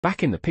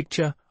Back in the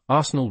picture,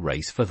 Arsenal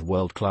race for the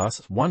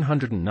world-class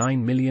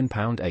 £109 million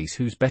ace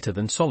who's better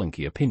than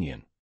Solanke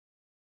opinion.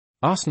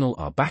 Arsenal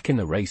are back in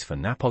the race for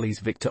Napoli's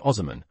Victor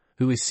Osimhen,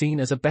 who is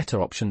seen as a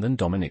better option than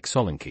Dominic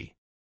Solanke.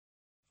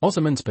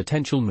 Osimhen's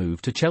potential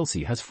move to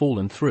Chelsea has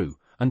fallen through,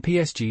 and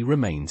PSG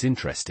remains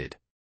interested.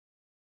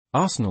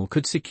 Arsenal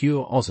could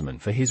secure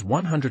Osimhen for his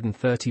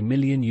 €130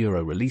 million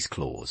release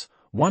clause,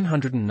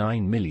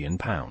 £109 million.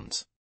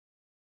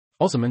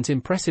 Osimhen's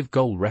impressive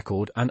goal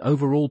record and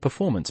overall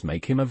performance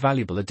make him a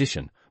valuable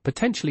addition,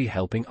 potentially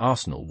helping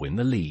Arsenal win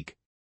the league.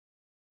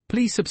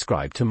 Please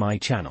subscribe to my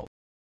channel.